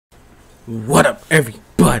What up,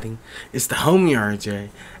 everybody? It's the homie RJ,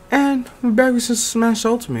 and we're back with some Smash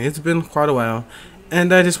Ultimate. It's been quite a while,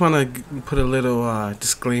 and I just want to put a little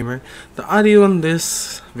disclaimer. The audio in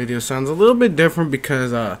this video sounds a little bit different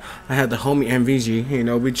because I had the homie MvG. You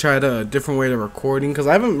know, we tried a different way of recording because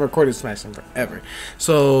I haven't recorded Smash in forever.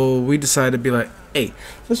 So we decided to be like, hey,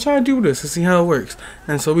 let's try to do this and see how it works.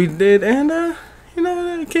 And so we did, and you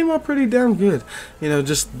know, it came out pretty damn good. You know,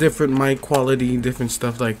 just different mic quality, different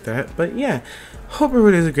stuff like that. But yeah, hope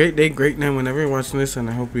everybody has a great day, great night whenever you're watching this, and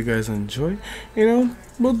I hope you guys enjoy. You know,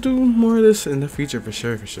 we'll do more of this in the future for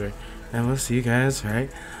sure, And we'll see you guys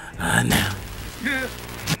right now.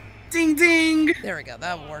 Ding ding. There we go.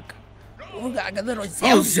 That'll work. Oh, got a little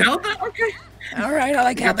Zelda. Oh, Zelda? Okay. All right, I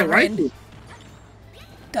like how the waifu.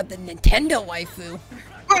 Got the Nintendo waifu.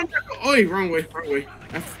 Oh, wrong way.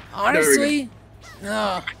 Honestly,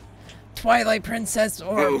 no. Twilight Princess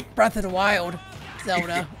or Breath of the Wild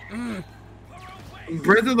Zelda.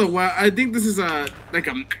 Breath of the Wild. I think this is like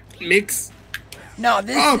a mix. No,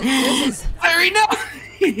 this is. Sorry, no.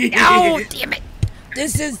 Oh, damn it!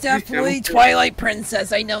 This is definitely Twilight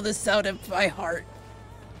Princess. I know this Zelda by heart.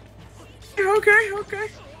 Okay.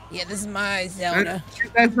 Yeah, this is my Zelda.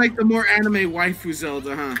 That's like the more anime waifu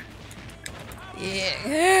Zelda, huh?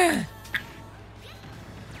 Yeah.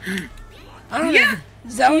 I don't know.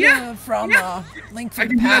 Zelda from Link from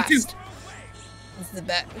the Past. That's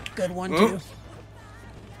the good one too.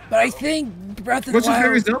 But I think Breath of the Wild. What's your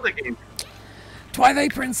favorite Zelda game?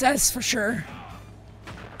 Twilight Princess for sure,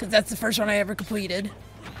 because that's the first one I ever completed.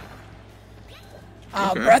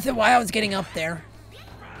 Breath of the Wild is getting up there.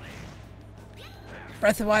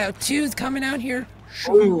 Breath of the Wild 2 is coming out here.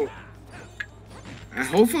 Oh.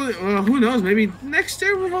 Hopefully, who knows? Maybe next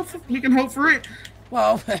year we can hope for it.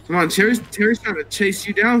 Well, come on, Terry's trying to chase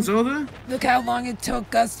you down, Zelda. Look how long it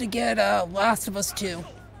took us to get Last of Us 2.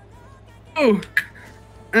 Oh,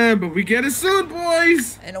 but we get it soon,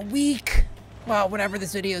 boys. In a week. Well, whenever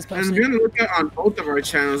this video is posted. And I'm gonna look at on both of our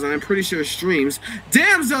channels, and I'm pretty sure streams.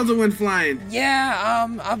 Damn, Zelda went flying. Yeah,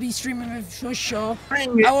 I'll be streaming for sure.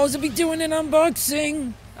 I'll also be doing an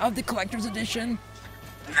unboxing of the collector's edition.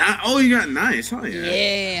 Oh, you got nice, huh?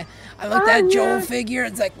 Yeah, I looked at Joel figure.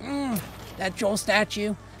 It's like, that Joel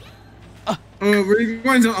statue. Oh, where are you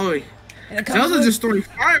going, Zelda? Zelda's just throwing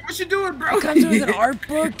fire. What you doing, bro? It comes with an art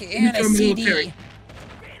book and a CD.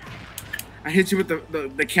 I hit you with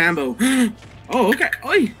the combo. Oh, okay.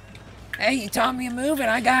 Oi. Hey, you taught me a move and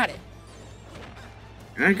I got it.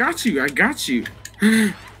 I got you.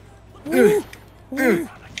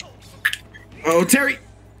 Oh, Terry.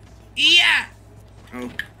 Yeah. Oh.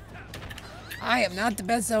 I am not the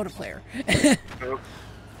best Zelda player.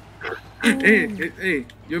 Hey,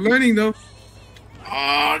 you're learning though.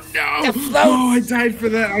 Oh no! Oh, I died for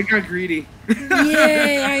that. I got greedy.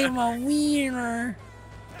 Yay! I am a wiener.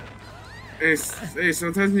 Hey,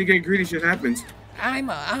 sometimes when you get greedy, shit happens. I'm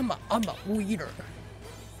a wiener.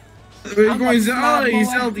 We're going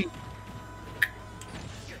Zelda.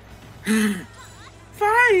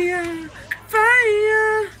 Fire!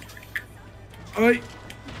 Oh,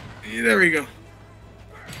 there we go.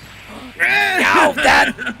 No,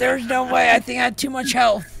 there's no way. I think I had too much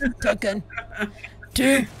health.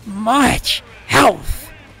 Too much health.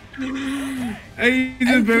 Hey, you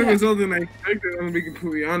did better result than I expected. I'm gonna be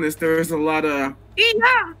completely honest. There was a lot of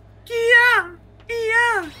yeah.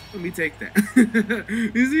 Let me take that.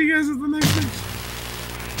 You see you guys at the next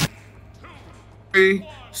one.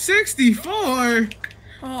 64.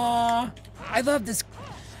 Aw, I love this.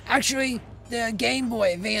 Actually, the Game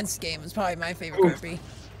Boy Advance game is probably my favorite Kirby.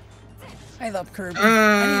 I love Kirby.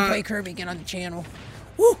 I need to play Kirby again on the channel.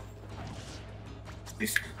 Woo!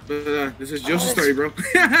 But this is Yoshi's story, bro.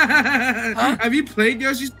 Huh? Have you played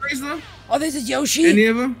Yoshi's stories though? Oh, this is Yoshi? Any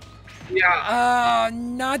of them? Yeah.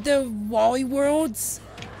 Not the Wally Worlds.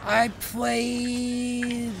 I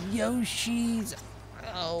played Yoshi's.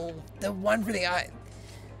 Oh, the one for the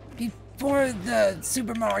before the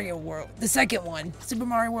Super Mario World, the second one, Super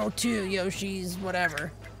Mario World 2, Yoshi's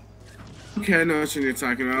whatever. Okay, I know what you're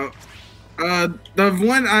talking about. The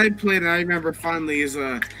one I played and I remember fondly is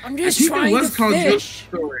I'm just trying to fish.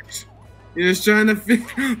 You're just trying to fish.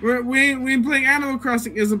 We ain't playing Animal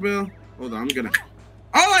Crossing, Isabel. Hold on, I'm gonna.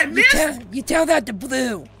 Oh, I missed. You tell that to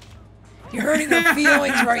Blue. You're hurting her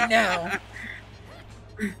feelings right now.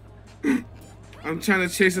 I'm trying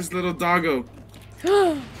to chase this little doggo.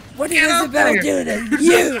 What did Isabel do to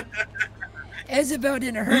you? Isabel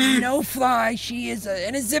didn't hurt no fly. She is an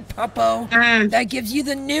innocent puppo that gives you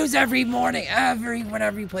the news every morning,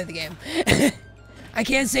 whenever you play the game. I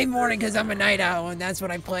can't say morning because I'm a night owl, and that's when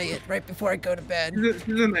I play it, right before I go to bed.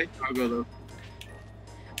 She's a night doggo, though.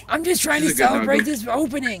 I'm just trying to celebrate this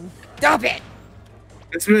opening. Stop it.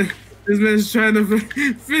 This man's trying to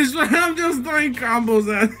fish. I'm just throwing combos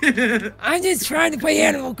at it. I'm just trying to play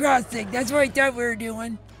Animal Crossing. That's what I thought we were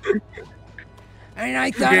doing. And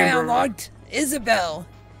I thought I unlocked Isabel.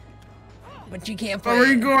 But you can't play. Where are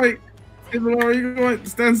you going? Where are you going?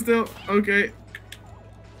 Stand still. Okay.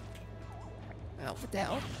 Oh, what the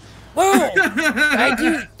hell? Whoa!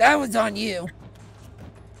 That was on you.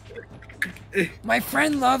 My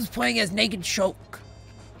friend loves playing as Naked Shulk.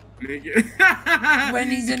 When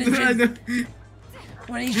he's in a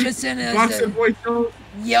when he's just in a Boxer boy Shulk.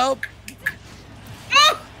 Yup.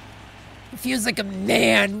 It feels like a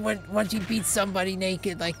man once you beat somebody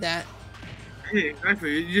naked like that. Yeah,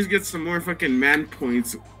 exactly. You just get some more fucking man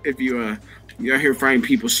points if you you're out here fighting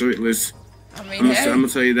people shirtless. I mean, I'm gonna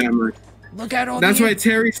tell you that much. Look at all. That's why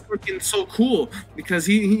Terry's fucking so cool, because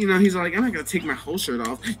he you know, he's like, I'm not gonna take my whole shirt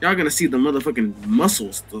off. Y'all gonna see the motherfucking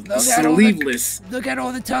muscles, the sleeveless. Look at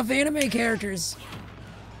all the tough anime characters.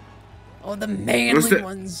 All the manly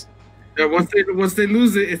ones. Yeah, once they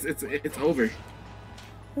lose it, it's over.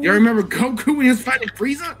 Y'all remember Goku when he was fighting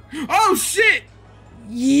Frieza? Oh shit!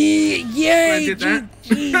 Yeah, yay!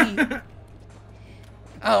 GG.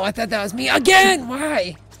 Oh, I thought that was me again.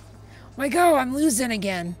 Why? Like, oh, I'm losing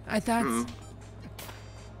again. I thought.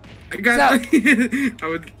 I got. I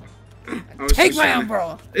would take my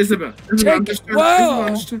umbrella. Isabel. Take it.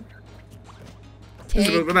 Whoa.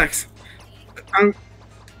 Isabel, relax. I'm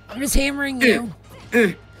just hammering you.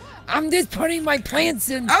 I'm just putting my plants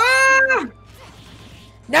in. Ah!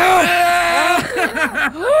 No!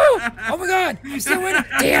 Oh my god! I'm still winning.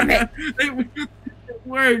 Damn it! It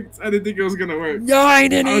worked. I didn't think it was gonna work. No, I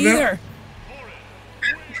didn't either.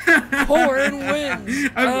 Corn wins.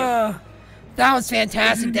 That was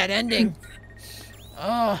fantastic. That ending.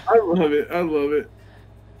 Oh. I love it. I love it.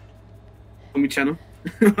 On my channel.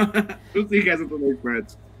 We'll see you guys at the next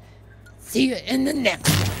match. See you in the next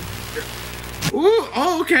one. Ooh,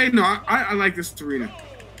 oh, okay. No, I like this arena.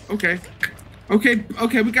 Okay. Okay,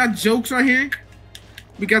 we got jokes right here.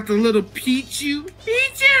 We got the little Pichu.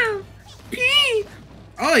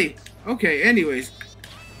 Oi. Okay, anyways.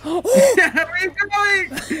 Where you going?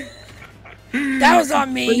 That was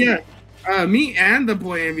on me. But yeah, me and the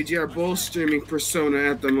boy MvG are both streaming Persona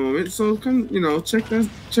at the moment, so come, you know, check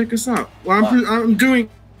us out. Well, I'm doing.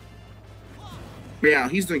 Yeah,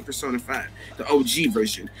 he's doing Persona 5, the OG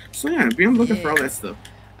version. So yeah, be on looking for all that stuff.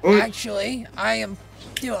 Actually, I am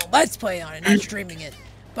doing a Let's Play on it, not streaming it.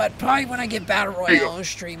 But probably when I get Battle Royale, I'll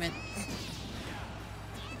stream it.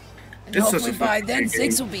 And it's hopefully by then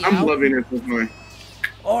 6 will be out. I'm loving it this way.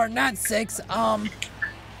 Or not 6, the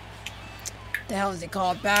hell is it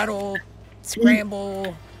called? Battle,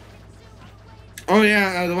 Scramble. Oh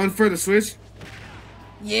yeah, the one for the Switch?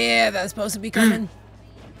 Yeah, that's supposed to be coming.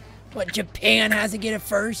 What, Japan has to get it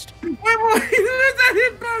first? Wait, where's that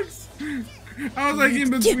hitbox? I was like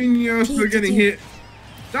in between you still getting hit.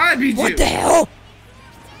 Die, Pichu! What the hell?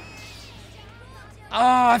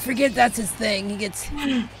 Oh, I forget that's his thing. He gets...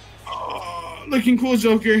 Oh, looking cool,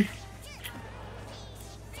 Joker.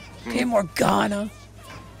 Okay, Morgana.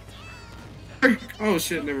 Oh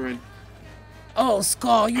shit, never mind. Oh,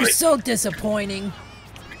 Skull, you're so disappointing.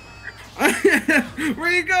 Where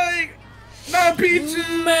are you going? No,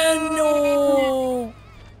 Pichu! Man, no!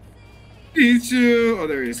 Pichu! Oh,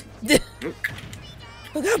 there he is.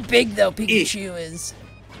 Look how big though Pikachu is.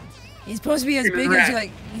 He's supposed to be as big as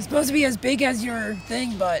he's supposed to be as big as your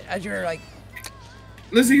thing, but as your like.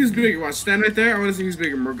 Let's see who's bigger. Watch, stand right there. I want to see who's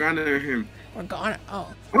bigger, Morgana or him. Morgana.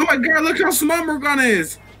 Oh. Oh my God! Look how small Morgana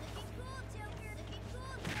is.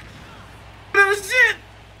 Oh shit!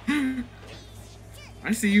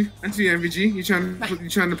 I see you. I see you, MvG. You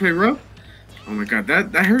trying to play rough? Oh my God,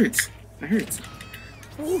 that hurts. That hurts.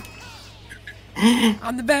 Ooh.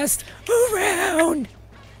 I'm the best around.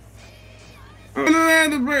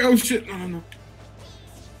 Oh shit! No.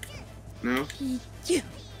 No. Yeah.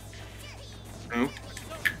 No.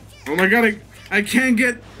 Oh my God! I can't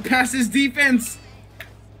get past his defense.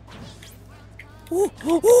 Ooh,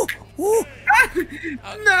 ooh, ooh.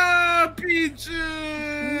 No, Pichu!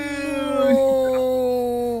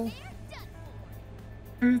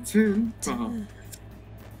 No.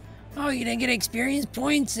 Oh, you didn't get experience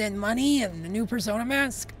points and money and the new Persona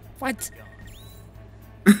mask? What?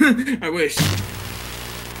 I wish.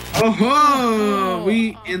 Oh,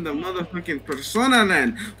 we in the motherfucking Persona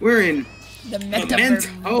land. We're in the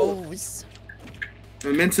Metaverse.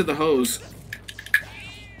 Memento the hose.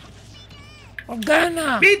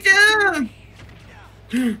 Morgana! Pichu!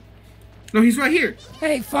 No, he's right here.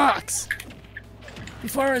 Hey, Fox.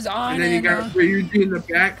 Before it was on and then you got where you do in the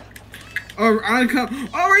back. Oh, oh,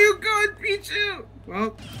 where you going, Pichu?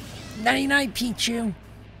 Well, 99 Pichu.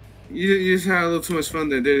 you just had a little too much fun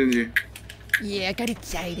there, didn't you? Yeah, I got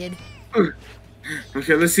excited.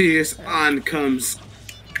 Okay, let's see if on comes.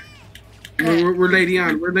 We're Lady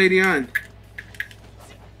On. We're Lady On.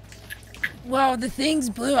 Well, the thing's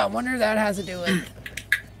blue. I wonder if that has to do with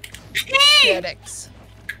genetics.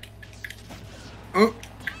 Oh.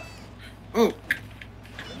 Oh.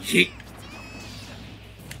 Yeet.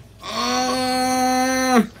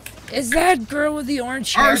 Is that girl with the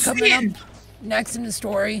orange hair coming up next in the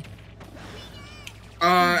story?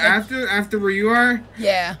 After where you are?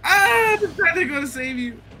 Yeah. Ah, I'm trying to go to save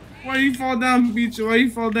you. Why you fall down, Pichu? Why you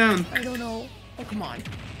fall down? I don't know. Oh, come on.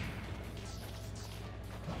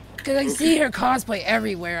 Because I see her cosplay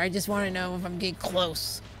everywhere. I just want to know if I'm getting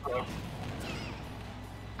close.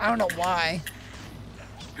 I don't know why.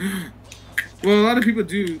 Well, a lot of people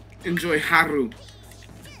do enjoy Haru,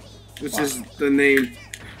 which is the name.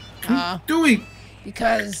 Doing?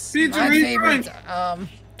 Because Pizza, my favorite,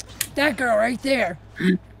 that girl right there.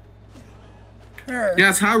 Her. Yeah,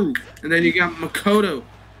 it's Haru. And then you got Makoto.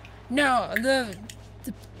 No,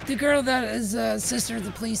 the girl that is sister of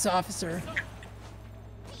the police officer.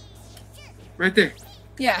 Right there.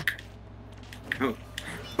 Yeah. Oh.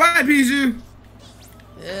 Bye, Pichu.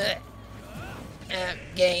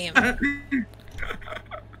 Game.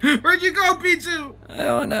 Where'd you go, Pichu? I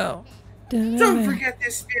don't know. Don't forget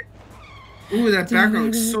this shit. Ooh, that background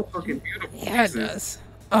looks so fucking beautiful. Yeah, it does.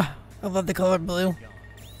 Oh, I love the color blue.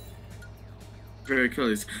 Very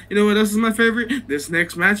colors. You know what else is my favorite? This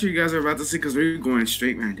next match you guys are about to see, because we're going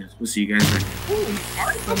straight random. We'll see you guys later. Ooh,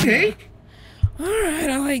 okay. Alright,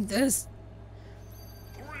 I like this.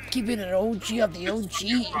 Keeping an OG of the OG.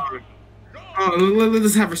 Oh,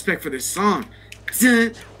 let's have respect for this song.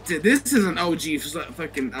 This is an OG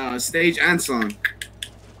fucking stage and song.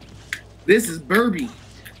 This is Burby,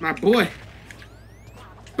 my boy.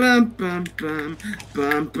 Bum bum bum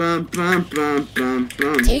bum bum bum bum bum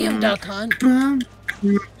bum. Damn, Duck Hunt.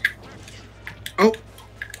 Oh,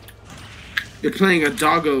 you're playing a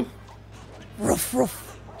doggo. Ruff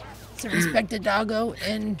ruff. It's a respected doggo,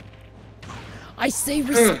 and I say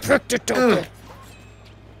respect it, doggo.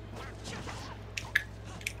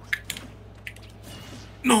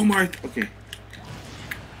 No, Mark. Okay.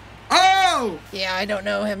 Oh! Yeah, I don't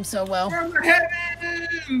know him so well. From the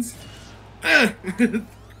heavens!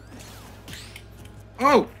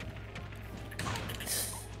 Oh!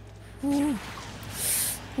 Ooh.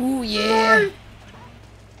 Ooh, yeah.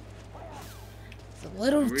 It's a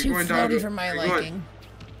little too floaty for my liking.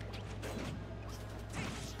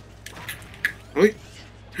 Wait.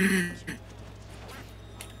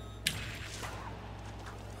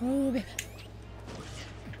 Oh, baby.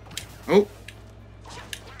 Oh.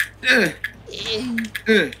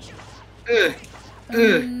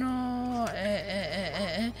 No.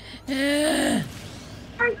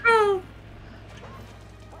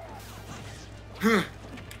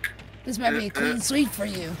 This might be a clean sweep for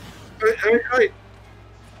you.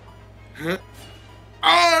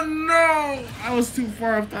 Oh no! I was too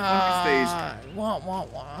far off the fucking stage.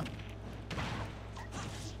 Wah.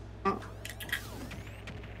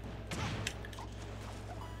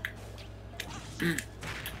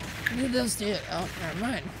 Maybe those do it. Oh, never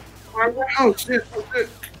mind. Oh shit! Oh shit!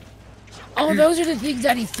 Oh, those are the things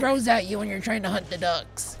that he throws at you when you're trying to hunt the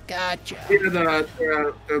ducks. Gotcha. Yeah, the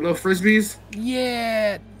little frisbees.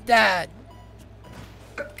 Yeah, that.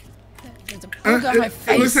 There's a bug on my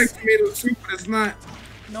face. It looks like tomato soup, but it's not.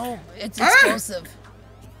 No, it's explosive.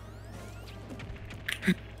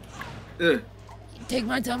 Take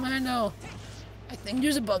my time, I know. I think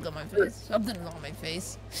there's a bug on my face. Something's on my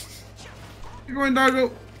face. You're going,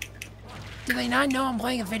 doggo. Do they not know I'm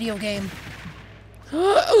playing a video game?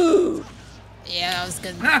 Ooh. Yeah, I was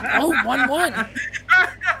good. Oh, 1-1.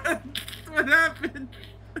 What happened?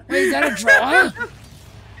 Wait, is that a draw?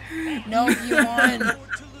 No, you won.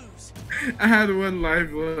 I had one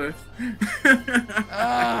life left.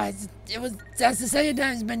 That's the second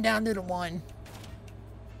time it's been down to the 1.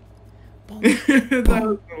 Boom, That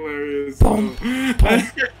was hilarious. boom, I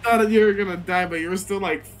thought you were gonna die, but you were still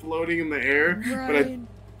like floating in the air. Right. But I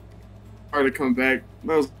hard to come back.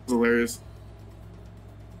 That was hilarious.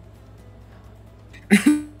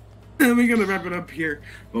 And we're gonna wrap it up here,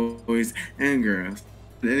 boys and girls.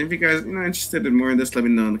 And if you guys interested in more of this, let me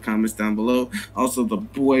know in the comments down below. Also, the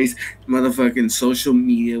boys' motherfucking social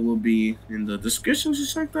media will be in the description.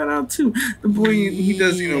 Just check that out too. The boy, he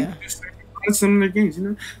does, similar games,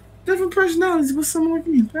 different personalities with similar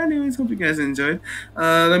games. But anyways, hope you guys enjoyed.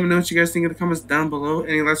 Let me know what you guys think in the comments down below.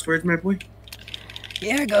 Any last words, my boy?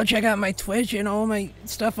 Yeah, go check out my Twitch and all my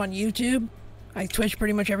stuff on YouTube. I Twitch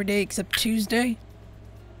pretty much every day except Tuesday.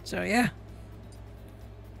 So yeah.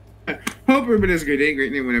 Hope everybody has a great day,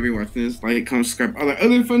 great night whenever you watch this. Like, comment, subscribe, all that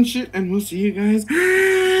other fun shit, and we'll see you guys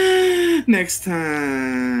next time.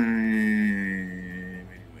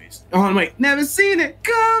 Anyways, oh wait, never seen it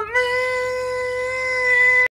coming.